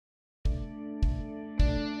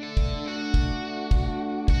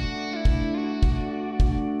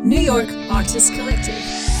New York Artist Collective.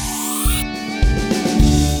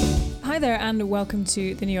 Hi there and welcome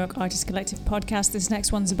to the New York Artist Collective podcast this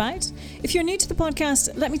next one's about. If you're new to the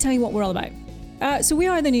podcast, let me tell you what we're all about. So we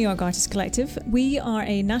are the New York Artist Collective. We are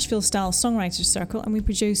a Nashville-style songwriters circle and we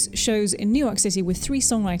produce shows in New York City with 3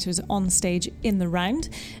 songwriters on stage in the round.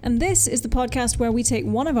 And this is the podcast where we take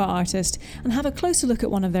one of our artists and have a closer look at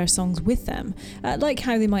one of their songs with them, like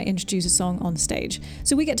how they might introduce a song on stage.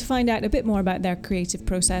 So we get to find out a bit more about their creative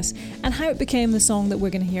process and how it became the song that we're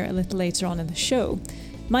going to hear a little later on in the show.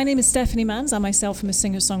 My name is Stephanie Manns. I myself am a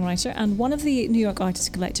singer-songwriter and one of the New York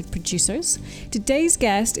Artist Collective producers. Today's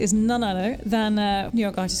guest is none other than New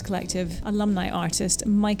York Artist Collective alumni artist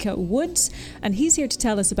Micah Woods, and he's here to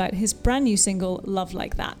tell us about his brand new single, Love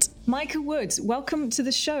Like That. Micah Woods, welcome to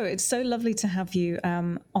the show. It's so lovely to have you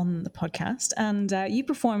on the podcast. And you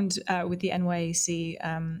performed with the NYAC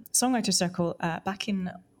Songwriter Circle back in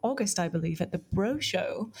August, I believe, at the Bro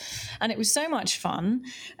Show. And it was so much fun.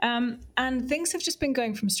 And things have just been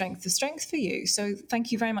going from strength to strength for you. So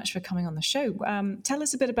thank you very much for coming on the show. Tell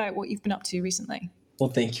us a bit about what you've been up to recently. Well,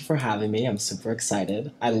 thank you for having me. I'm super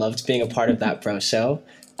excited. I loved being a part of that Bro Show.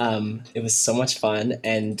 It was so much fun.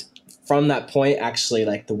 And from that point, actually,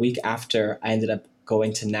 like the week after, I ended up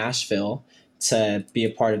going to Nashville to be a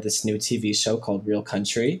part of this new TV show called Real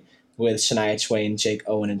Country, with Shania Twain, Jake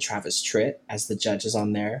Owen, and Travis Tritt as the judges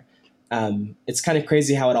on there. It's kind of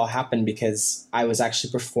crazy how it all happened because I was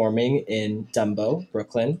actually performing in Dumbo,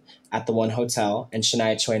 Brooklyn, at the One Hotel, and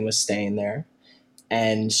Shania Twain was staying there.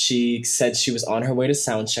 And she said she was on her way to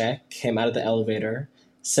soundcheck, came out of the elevator,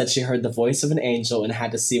 said she heard the voice of an angel and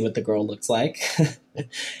had to see what the girl looked like,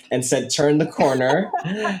 and said turned the corner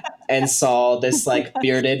and saw this like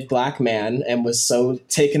bearded black man and was so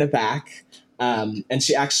taken aback. And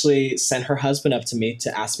she actually sent her husband up to me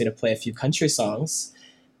to ask me to play a few country songs.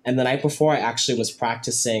 And the night before, I actually was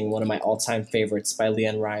practicing one of my all-time favorites by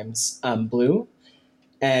Leanne Rimes, Blue.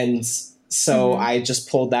 And so I just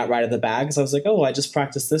pulled that right out of the bag because I was like, oh, well, I just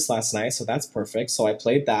practiced this last night, so that's perfect. So I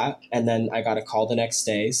played that. And then I got a call the next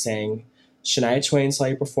day saying, Shania Twain saw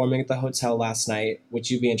you performing at the hotel last night.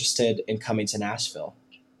 Would you be interested in coming to Nashville?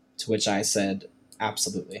 To which I said,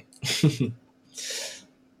 absolutely.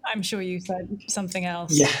 I'm sure you said something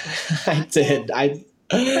else. Yeah, I did. I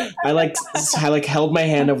held my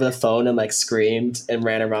hand over the phone and like screamed and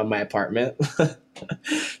ran around my apartment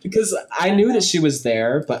because I knew that she was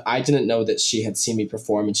there, but I didn't know that she had seen me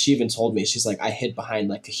perform. And she even told me, she's like, I hid behind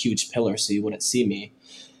like a huge pillar so you wouldn't see me.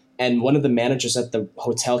 And one of the managers at the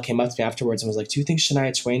hotel came up to me afterwards and was like, do you think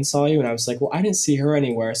Shania Twain saw you? And I was like, well, I didn't see her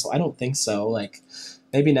anywhere, so I don't think so. Like,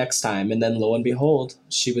 maybe next time. And then lo and behold,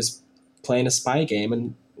 she was playing a spy game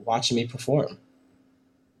and watching me perform.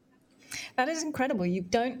 That is incredible. You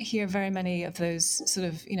don't hear very many of those sort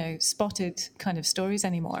of, spotted kind of stories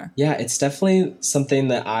anymore. Yeah, it's definitely something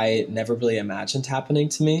that I never really imagined happening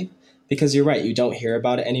to me because you're right, you don't hear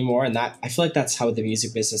about it anymore. And that I feel like that's how the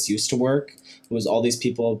music business used to work. It was all these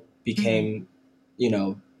people became,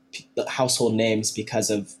 household names because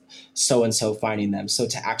of so-and-so finding them. So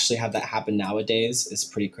to actually have that happen nowadays is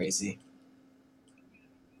pretty crazy.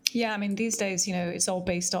 Yeah, I mean, these days, it's all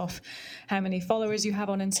based off how many followers you have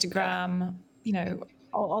on Instagram,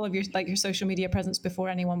 all of your social media presence before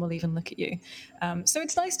anyone will even look at you. So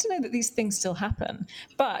it's nice to know that these things still happen.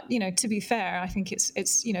 But, to be fair, I think it's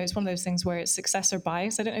one of those things where it's success or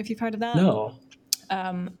bias. I don't know if you've heard of that. No.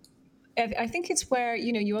 I think it's where,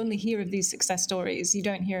 you only hear of these success stories. You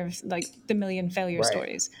don't hear of like the million failure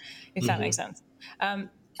stories, if that makes sense. And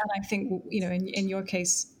I think, in your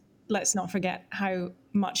case, let's not forget how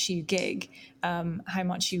much you gig, how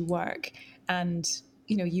much you work. And,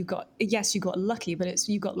 you got lucky, but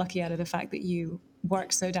you got lucky out of the fact that you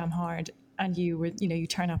work so damn hard and you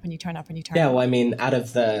turn up and you turn up and you turn up. Yeah, well, I mean, out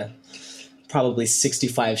of the probably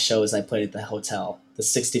 65 shows I played at the hotel, the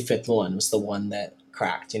 65th one was the one that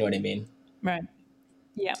cracked. You know what I mean? Right.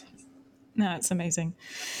 Yeah. No, it's amazing.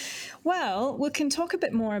 Well, we can talk a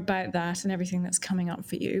bit more about that and everything that's coming up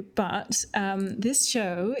for you. But this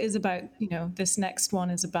show is about, this next one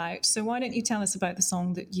is about. So why don't you tell us about the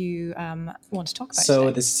song that you want to talk about So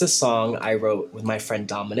today? this is a song I wrote with my friend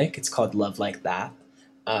Dominic. It's called Love Like That.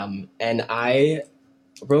 And we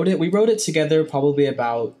wrote it together probably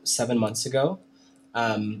about 7 months ago.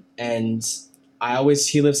 And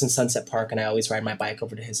he lives in Sunset Park and I always ride my bike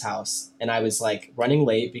over to his house. And I was like running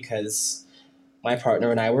late because my partner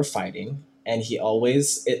and I were fighting, and it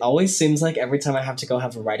always seems like every time I have to go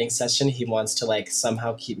have a writing session, he wants to like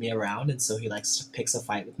somehow keep me around. And so he picks a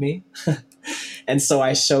fight with me. And so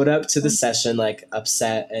I showed up to the session like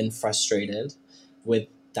upset and frustrated with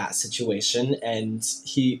that situation. And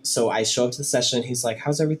so I show up to the session and he's like,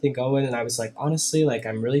 how's everything going? And I was like, honestly, like,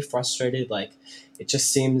 I'm really frustrated. Like, it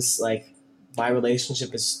just seems like my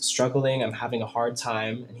relationship is struggling. I'm having a hard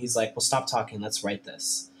time. And he's like, well, stop talking. Let's write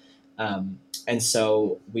this. And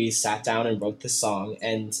so we sat down and wrote this song.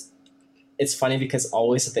 And it's funny because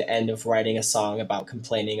always at the end of writing a song about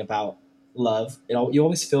complaining about love, you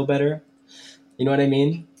always feel better. You know what I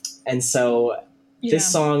mean? And so this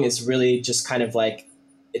song is really just kind of like,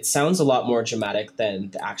 it sounds a lot more dramatic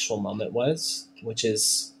than the actual moment was, which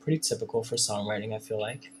is pretty typical for songwriting, I feel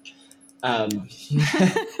like. But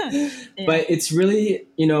it's really,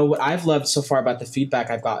 what I've loved so far about the feedback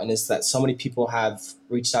I've gotten is that so many people have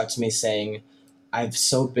reached out to me saying, I've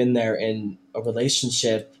so been there in a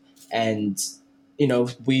relationship and,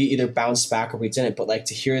 we either bounced back or we didn't, but like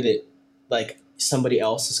to hear that like somebody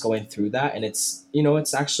else is going through that. And it's,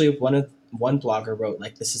 it's actually one blogger wrote,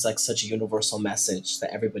 like, this is like such a universal message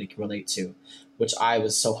that everybody can relate to, which I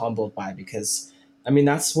was so humbled by because, I mean,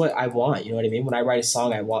 that's what I want. You know what I mean? When I write a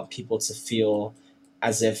song, I want people to feel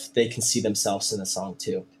as if they can see themselves in the song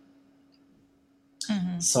too.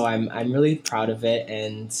 Mm-hmm. So I'm really proud of it.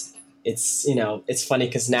 And it's, it's funny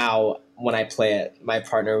because now when I play it, my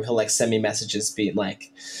partner, he'll like send me messages being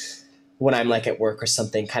like, when I'm like at work or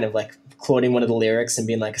something, kind of like quoting one of the lyrics and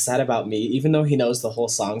being like, is that about me? Even though he knows the whole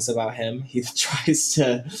song's about him, he just tries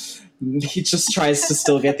to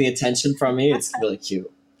still get the attention from me. It's really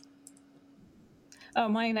cute. Oh,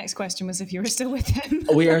 my next question was if you were still with him.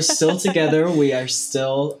 We are still together. We are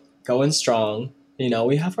still going strong.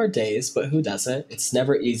 We have our days, but who doesn't? It's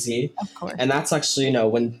never easy. Of course. And that's actually,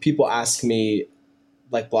 when people ask me,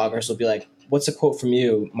 like bloggers will be like, what's a quote from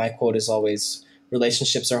you? My quote is always,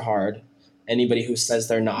 relationships are hard. Anybody who says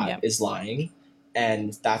they're not is lying.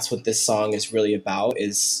 And that's what this song is really about,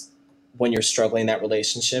 is when you're struggling in that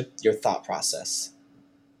relationship, your thought process.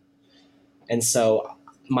 And so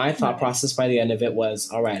my thought process by the end of it was,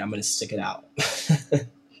 all right, I'm going to stick it out.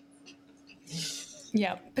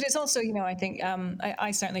 Yeah. But it's also, I think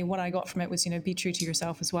I certainly, what I got from it was, be true to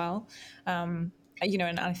yourself as well. And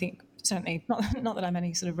I think certainly not that I'm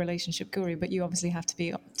any sort of relationship guru, but you obviously have to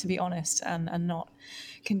be honest and not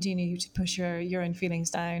continue to push your own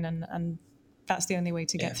feelings down. And that's the only way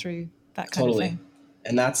to get through that kind of thing.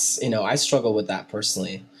 And that's, I struggle with that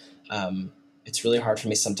personally. It's really hard for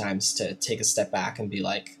me sometimes to take a step back and be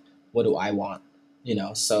like, what do I want?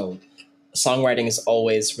 So songwriting is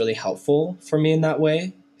always really helpful for me in that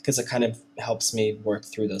way because it kind of helps me work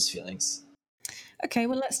through those feelings. Okay,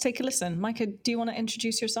 well, let's take a listen. Micah, do you want to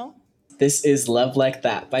introduce your song? This is Love Like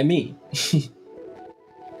That by me.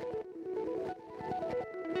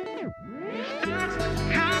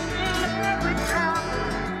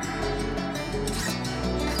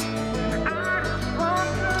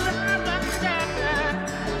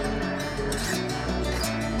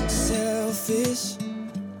 Selfish.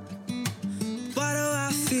 Why do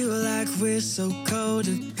I feel like we're so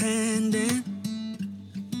codependent?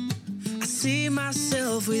 I see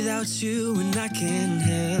myself without you and I can't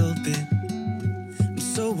help it. I'm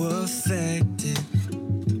so affected.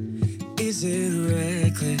 Is it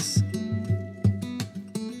reckless?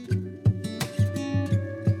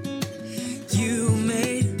 You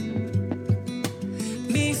made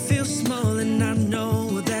me feel small and I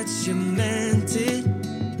know that you meant it.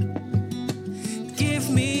 Give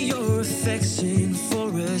me your affection for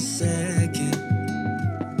a second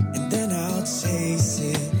and then I'll chase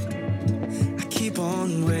it. I keep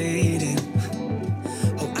on waiting.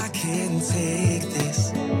 Oh, I can't take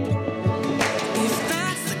this. If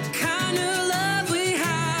that's the kind of love we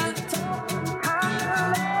have,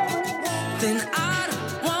 then I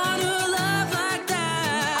don't want to love like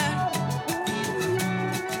that.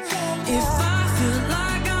 If I feel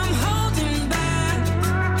like I'm holding back,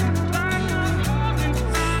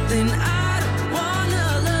 then I don't want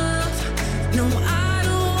to love. No, I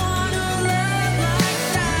don't want to love like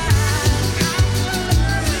that.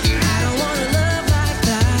 I don't want to love like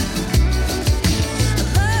that. A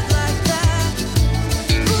love like that.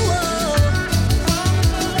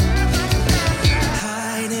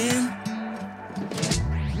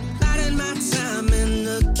 Hiding my time and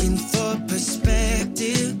looking for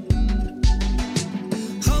perspective.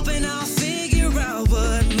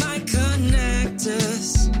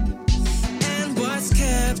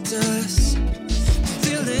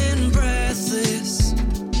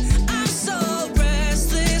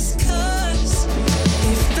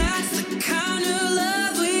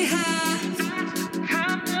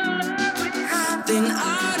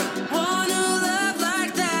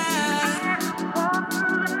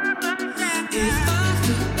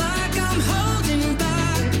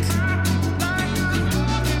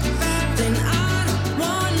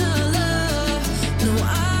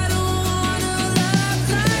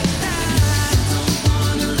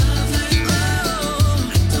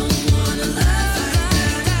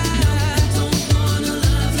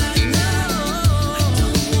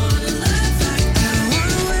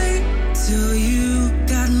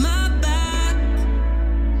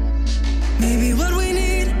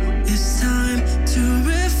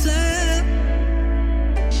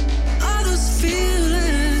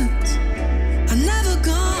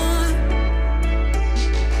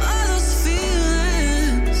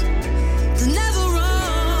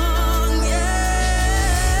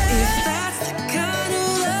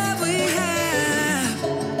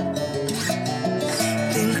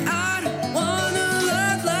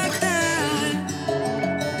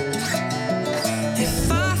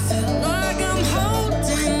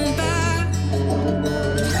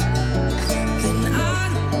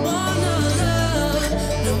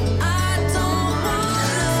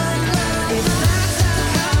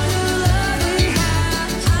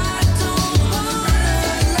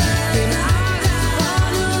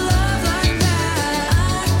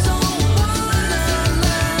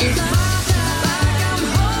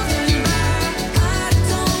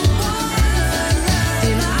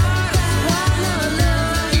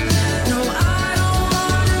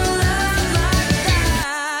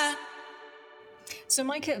 So,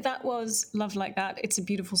 Micah, that was Love Like That. It's a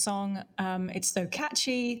beautiful song. It's so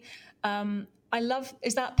catchy. I love,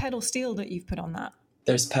 is that pedal steel that you've put on that?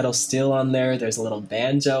 There's pedal steel on there. There's a little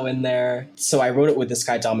banjo in there. So I wrote it with this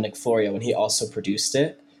guy, Dominic Florio, and he also produced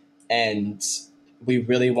it. And we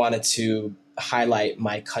really wanted to highlight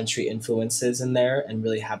my country influences in there and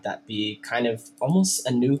really have that be kind of almost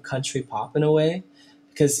a new country pop in a way.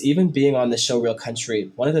 Because even being on the show Real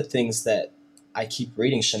Country, one of the things that I keep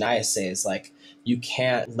reading Shania say is like, you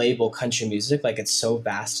can't label country music, like it's so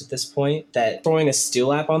vast at this point that throwing a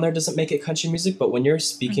steel app on there doesn't make it country music. But when you're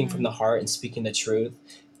speaking from the heart and speaking the truth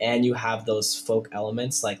and you have those folk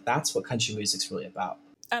elements, like that's what country music's really about.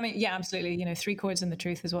 I mean, yeah, absolutely. You know, 3 chords and the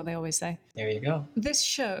truth is what they always say. There you go. This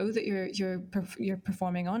show that you're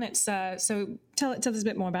performing on, it's so tell us a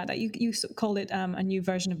bit more about that. You called it a new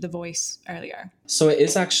version of The Voice earlier. So it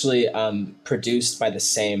is actually produced by the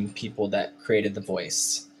same people that created The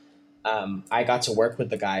Voice. I got to work with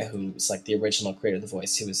the guy who was like the original creator of The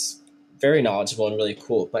Voice. He was very knowledgeable and really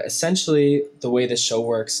cool. But essentially, the way the show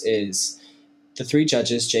works is the 3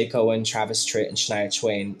 judges, Jake Owen, Travis Tritt, and Shania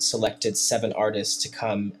Twain, selected 7 artists to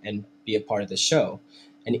come and be a part of the show.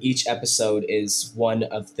 And each episode is one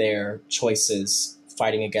of their choices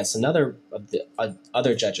fighting against another of the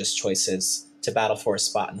other judges' choices to battle for a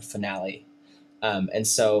spot in the finale. And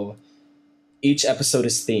so each episode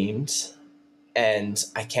is themed. And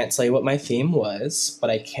I can't tell you what my theme was, but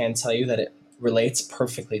I can tell you that it relates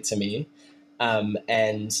perfectly to me.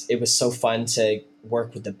 And it was so fun to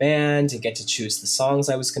work with the band and get to choose the songs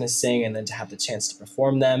I was going to sing and then to have the chance to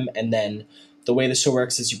perform them. And then the way the show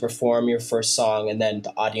works is you perform your first song and then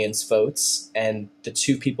the audience votes. And the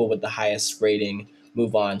 2 people with the highest rating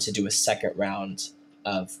move on to do a second round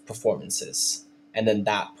of performances. And then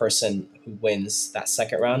that person who wins that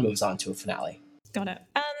second round moves on to a finale. Got it.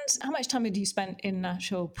 And how much time had you spent in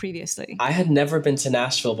Nashville previously? I had never been to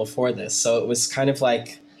Nashville before this, so it was kind of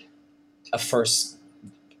like a first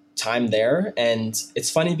time there. And it's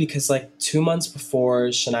funny because like 2 months before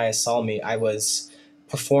Shania saw me, I was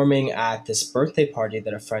performing at this birthday party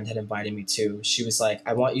that a friend had invited me to. She was like,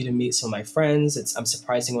 I want you to meet some of my friends. I'm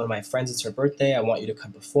surprising one of my friends. It's her birthday. I want you to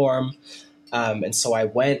come perform. And so I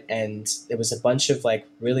went, and it was a bunch of like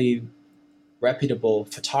really reputable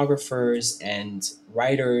photographers and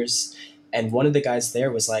writers. And one of the guys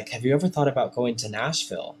there was like, have you ever thought about going to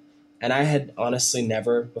Nashville? And I had honestly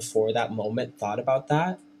never before that moment thought about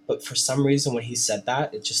that. But for some reason, when he said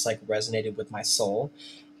that, it just like resonated with my soul.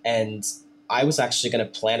 And I was actually going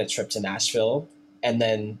to plan a trip to Nashville, and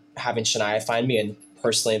then having Shania find me and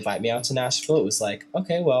personally invite me out to Nashville, it was like,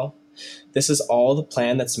 okay, well, this is all the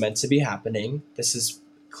plan that's meant to be happening. This is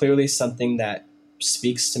clearly something that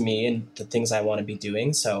speaks to me and the things I want to be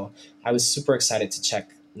doing. So I was super excited to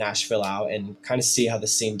check Nashville out and kind of see how the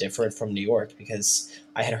scene differed from New York, because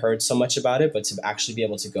I had heard so much about it, but to actually be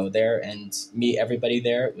able to go there and meet everybody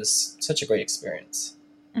there, it was such a great experience.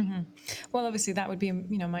 Mm-hmm. Well, obviously that would be,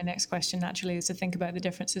 my next question naturally is to think about the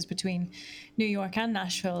differences between New York and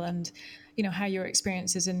Nashville, and, how your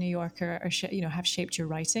experiences in New York have shaped your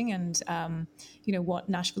writing, and, what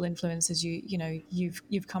Nashville influences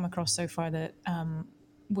you've come across so far that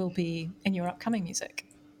will be in your upcoming music.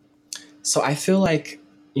 So I feel like,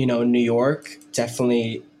 New York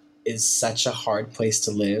definitely is such a hard place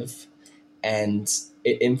to live, and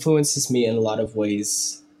it influences me in a lot of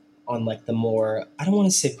ways on like the more, I don't want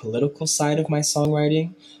to say political side of my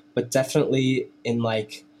songwriting, but definitely in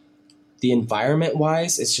like the environment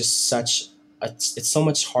wise, it's just it's so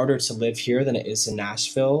much harder to live here than it is in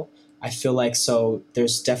Nashville. I feel like, so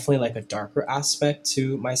there's definitely like a darker aspect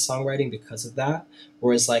to my songwriting because of that.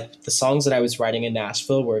 Whereas like the songs that I was writing in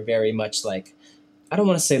Nashville were very much like, I don't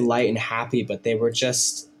want to say light and happy, but they were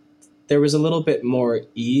just, there was a little bit more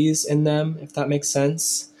ease in them, if that makes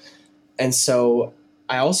sense. And so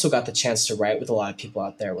I also got the chance to write with a lot of people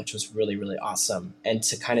out there, which was really, really awesome. And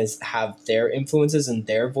to kind of have their influences and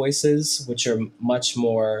their voices, which are much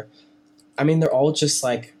more, I mean, they're all just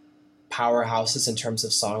like powerhouses in terms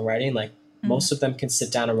of songwriting. Like most of them can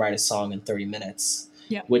sit down and write a song in 30 minutes,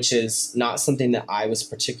 which is not something that I was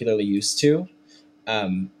particularly used to.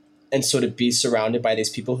 And so to be surrounded by these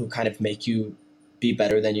people who kind of make you be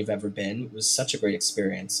better than you've ever been was such a great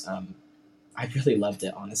experience. I really loved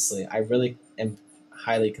it, honestly. I really am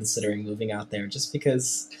highly considering moving out there just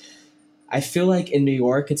because I feel like in New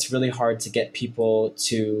York, it's really hard to get people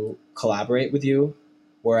to collaborate with you.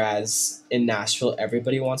 Whereas in Nashville,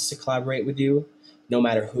 everybody wants to collaborate with you, no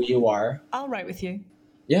matter who you are. I'll write with you.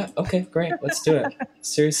 Yeah, okay, great. Let's do it.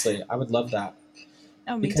 Seriously, I would love that.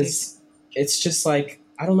 Oh, me because too. It's just like,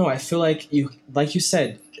 I don't know. I feel like like you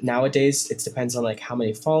said, nowadays it depends on like how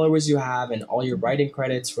many followers you have and all your writing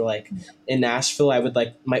credits. For like in Nashville, I would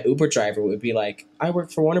like my Uber driver would be like, I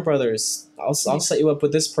work for Warner Brothers. I'll set you up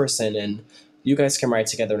with this person and you guys can write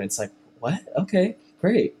together. And it's like, what? Okay,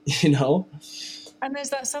 great. You know? And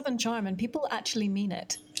there's that Southern charm, and people actually mean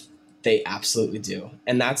it. They absolutely do.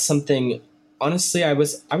 And that's something, honestly, I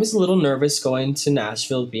was a little nervous going to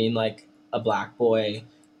Nashville, being like a black boy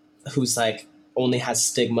who's like only has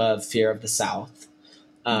stigma of fear of the South.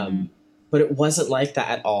 But it wasn't like that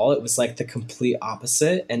at all. It was like the complete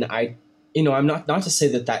opposite. And I'm not to say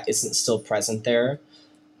that that isn't still present there.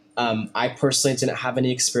 I personally didn't have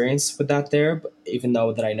any experience with that there, but even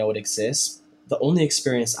though that I know it exists. The only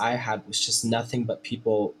experience I had was just nothing but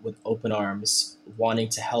people with open arms, wanting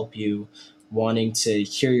to help you, wanting to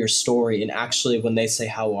hear your story. And actually, when they say,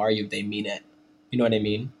 "How are you?" they mean it. You know what I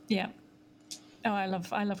mean? Yeah. Oh, I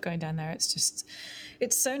love going down there. It's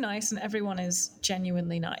so nice, and everyone is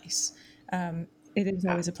genuinely nice. It is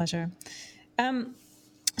always a pleasure. I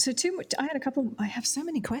have so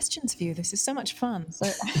many questions for you. This is so much fun. So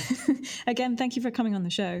again, thank you for coming on the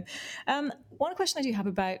show. One question I do have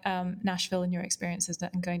about Nashville and your experiences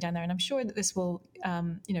and going down there, and I'm sure that this will,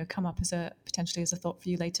 come up potentially as a thought for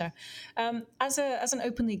you later. As an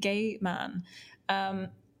openly gay man,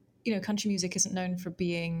 country music isn't known for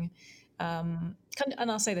being,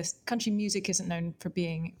 and I'll say this, country music isn't known for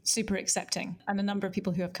being super accepting. And a number of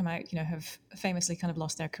people who have come out, have famously kind of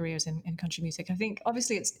lost their careers in country music. I think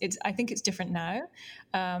obviously I think it's different now.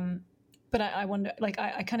 But I wonder, like,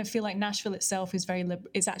 I kind of feel like Nashville itself is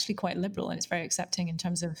is actually quite liberal, and it's very accepting in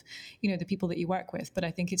terms of, the people that you work with. But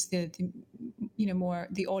I think it's the more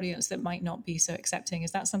the audience that might not be so accepting.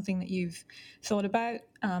 Is that something that you've thought about?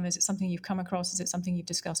 Is it something you've come across? Is it something you've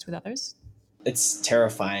discussed with others? It's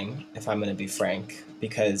terrifying, if I'm going to be frank,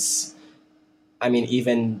 because I mean,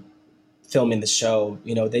 even filming the show,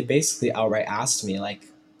 they basically outright asked me, like,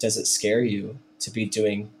 does it scare you to be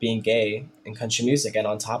being gay in country music? And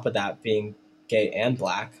on top of that, being gay and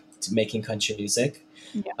black, to making country music.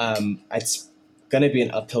 Yeah. It's going to be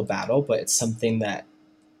an uphill battle, but it's something that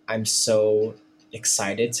I'm so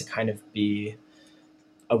excited to kind of be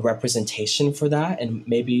a representation for that. And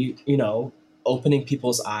maybe, opening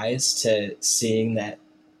people's eyes to seeing that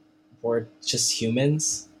we're just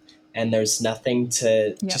humans and there's nothing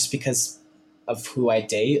to, just because of who I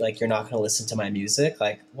date, like, you're not going to listen to my music.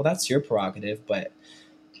 Like, well, that's your prerogative. But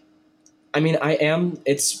I mean,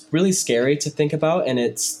 it's really scary to think about. And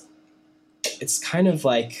it's kind of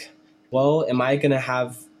like, well, am I going to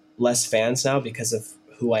have less fans now because of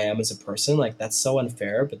who I am as a person? Like, that's so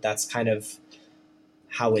unfair, but that's kind of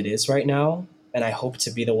how it is right now. And I hope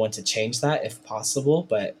to be the one to change that if possible,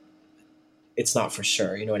 but it's not for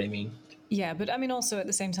sure. You know what I mean? Yeah, but I mean, also at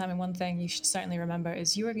the same time, and one thing you should certainly remember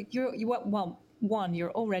is you're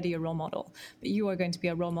already a role model, but you are going to be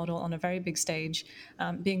a role model on a very big stage,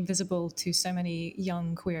 being visible to so many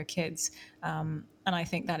young queer kids. And I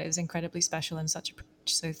think that is incredibly special and such a privilege.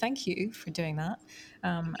 So thank you for doing that,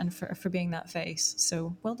 and for being that face.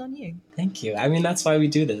 So well done, you. Thank you. I mean, that's why we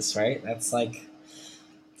do this, right? That's like,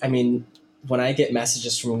 I mean, when I get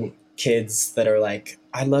messages from kids that are like,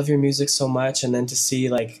 I love your music so much, and then to see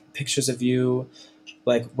like pictures of you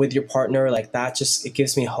like with your partner, like that, just, it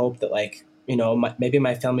gives me hope that, like, maybe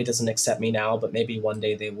my family doesn't accept me now, but maybe one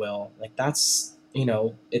day they will. Like, that's,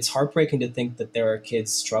 it's heartbreaking to think that there are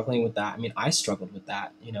kids struggling with that. I mean, I struggled with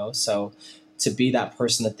that, so to be that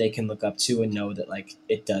person that they can look up to and know that, like,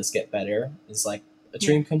 it does get better is like a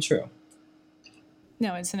dream come true.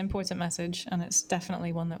 No, it's an important message, and it's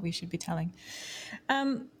definitely one that we should be telling.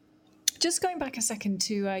 Just going back a second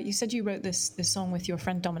to, you said you wrote this song with your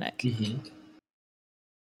friend Dominic. Mm-hmm.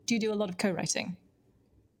 Do you do a lot of co-writing?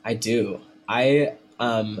 I do. When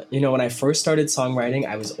I first started songwriting,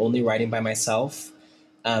 I was only writing by myself,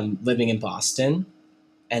 living in Boston.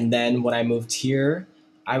 And then when I moved here,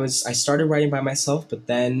 I started writing by myself, but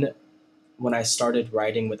then when I started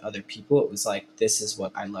writing with other people, it was like, this is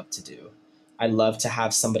what I love to do. I love to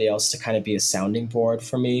have somebody else to kind of be a sounding board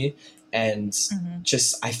for me. And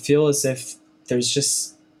I feel as if there's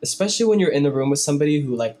just, especially when you're in the room with somebody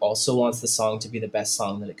who like also wants the song to be the best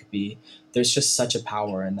song that it could be, there's just such a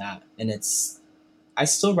power in that. And I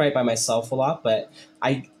still write by myself a lot, but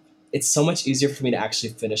it's so much easier for me to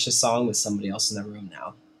actually finish a song with somebody else in the room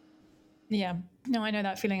now. Yeah, no, I know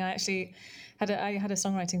that feeling. I actually had a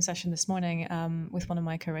songwriting session this morning with one of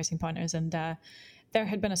my co-writing partners, and there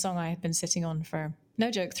had been a song I had been sitting on for, no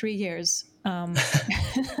joke, 3 years. And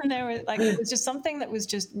there was like, it was just something that was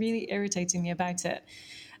just really irritating me about it.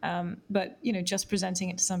 But, just presenting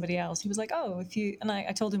it to somebody else, he was like, oh, and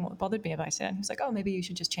I told him what bothered me about it. And he was like, oh, maybe you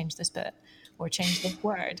should just change this bit or change this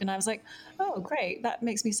word. And I was like, oh, great. That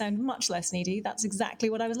makes me sound much less needy. That's exactly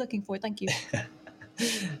what I was looking for. Thank you.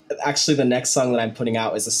 Actually, the next song that I'm putting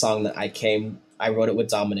out is a song that I wrote it with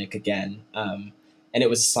Dominic again. And it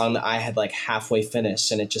was a song that I had like halfway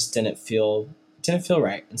finished, and it just didn't feel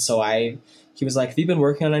right. And so he was like, have you been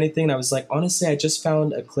working on anything? And I was like, honestly, I just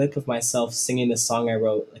found a clip of myself singing this song I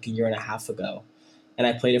wrote like a year and a half ago. And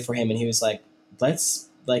I played it for him, and he was like, let's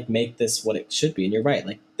like make this what it should be. And you're right.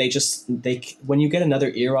 Like when you get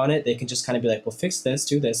another ear on it, they can just kind of be like, well, fix this,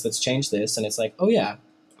 do this, let's change this. And it's like, oh yeah,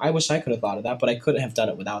 I wish I could have thought of that, but I couldn't have done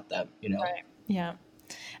it without them, Right. Yeah.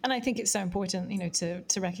 And I think it's so important,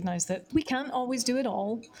 to recognize that we can't always do it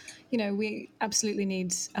all. We absolutely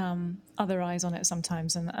need other eyes on it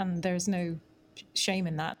sometimes. And there's no shame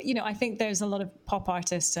in that. I think there's a lot of pop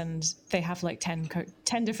artists and they have like 10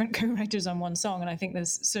 different co-writers on one song. And I think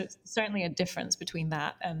there's certainly a difference between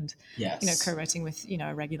that and, yes. Co-writing with,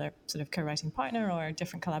 a regular sort of co-writing partner or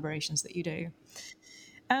different collaborations that you do.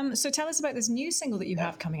 So tell us about this new single that you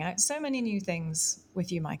have coming out. So many new things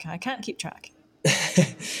with you, Micah. I can't keep track.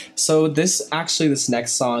 So this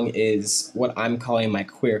next song is what I'm calling my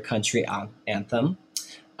queer country anthem.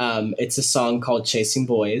 It's a song called Chasing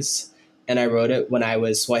Boys. And I wrote it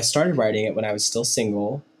I started writing it when I was still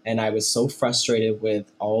single. And I was so frustrated with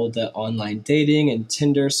all the online dating and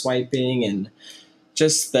Tinder swiping and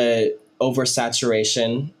just the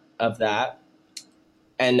oversaturation of that.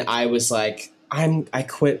 And I was like, I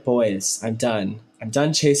quit boys. I'm done. I'm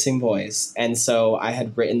done chasing boys. And so I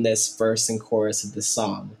had written this verse and chorus of this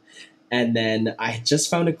song. And then I just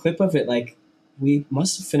found a clip of it. Like, we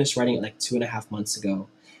must have finished writing it like 2.5 months ago.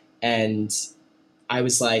 And I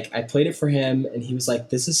was like, I played it for him and he was like,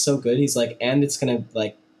 this is so good. He's like, and it's going to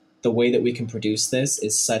like, the way that we can produce this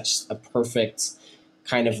is such a perfect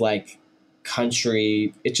kind of like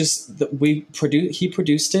country. He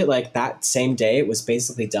produced it like that same day. It was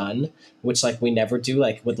basically done, which like we never do.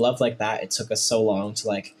 Like with Love Like That, it took us so long to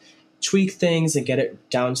like tweak things and get it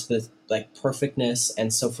down to the like perfectness.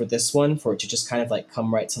 And so for this one, for it to just kind of like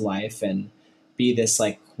come right to life and be this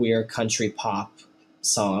like queer country pop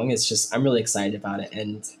song, it's just, I'm really excited about it.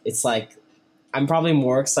 And it's like, I'm probably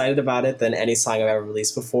more excited about it than any song I've ever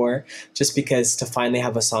released before, just because to finally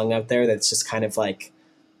have a song out there that's just kind of like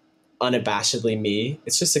unabashedly me,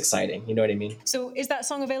 it's just exciting. You know what I mean? So is that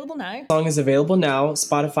song available now? The song is available now.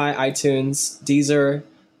 Spotify, iTunes, Deezer,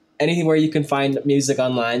 anywhere you can find music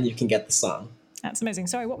online, you can get the song. That's amazing.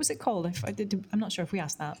 Sorry, what was it called? I'm not sure if we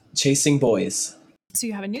asked that. Chasing Boys. So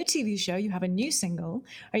you have a new TV show, you have a new single.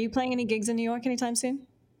 Are you playing any gigs in New York anytime soon?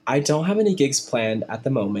 I don't have any gigs planned at the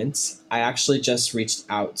moment. I actually just reached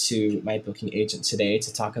out to my booking agent today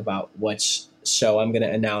to talk about which show I'm going to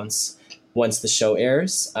announce once the show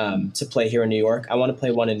airs to play here in New York. I want to play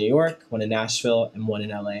one in New York, one in Nashville, and one in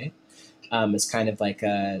LA. It's kind of like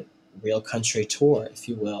a real country tour, if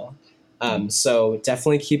you will. So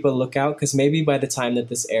definitely keep a lookout, because maybe by the time that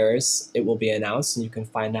this airs, it will be announced, and you can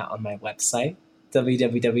find that on my website,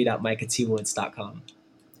 www.micatwoods.com.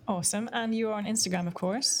 Awesome. And you're on Instagram, of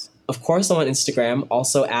course. Of course, I'm on Instagram,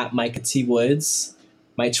 also at Micah T. Woods.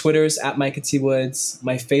 My Twitter's at Micah T. Woods.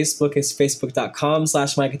 My Facebook is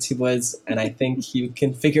facebook.com/Micah T. Woods. And I think you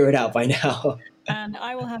can figure it out by now. And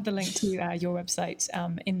I will have the link to your website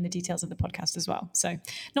in the details of the podcast as well. So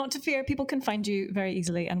not to fear, people can find you very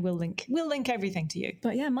easily, and we'll link everything to you.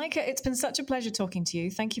 But yeah, Micah, it's been such a pleasure talking to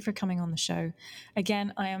you. Thank you for coming on the show.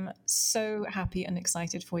 Again, I am so happy and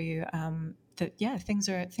excited for you. That things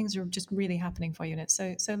are just really happening for you, and it's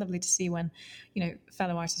so lovely to see when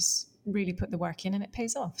fellow artists really put the work in and it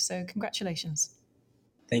pays off. So congratulations.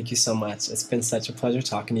 Thank you so much. It's been such a pleasure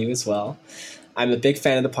talking to you as well. I'm a big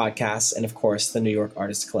fan of the podcast and, of course, the New York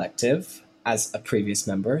Artist Collective as a previous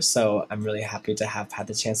member. So I'm really happy to have had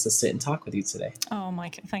the chance to sit and talk with you today. Oh,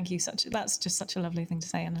 Mike, thank you. That's just such a lovely thing to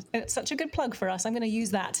say. And it's such a good plug for us. I'm going to use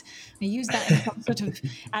that. In some sort of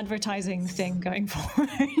advertising thing going forward.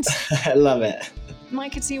 I love it.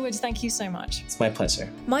 Micah T. Woods, thank you so much. It's my pleasure.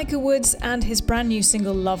 Micah Woods and his brand new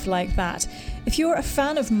single, Love Like That. If you're a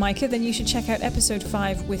fan of Micah, then you should check out episode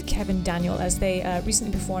 5 with Kevin Daniel, as they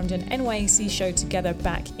recently performed an NYC show together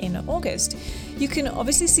back in August. You can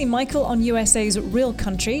obviously see Michael on USA's Real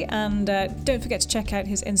Country, and don't forget to check out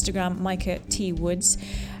his Instagram, Micah T. Woods.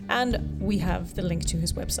 And we have the link to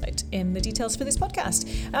his website in the details for this podcast.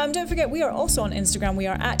 Don't forget, we are also on Instagram. We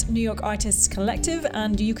are at New York Artists Collective,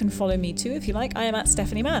 and you can follow me too if you like. I am at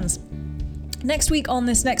Stephanie Manns. Next week on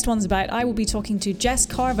This Next One's About, I will be talking to Jess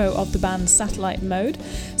Carvo of the band Satellite Mode.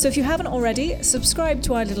 So if you haven't already, subscribe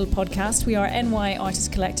to our little podcast. We are NY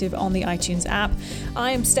Artist Collective on the iTunes app.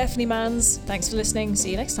 I am Stephanie Manns. Thanks for listening.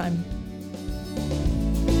 See you next time.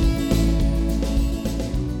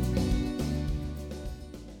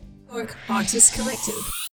 New York Artist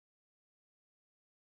Collective.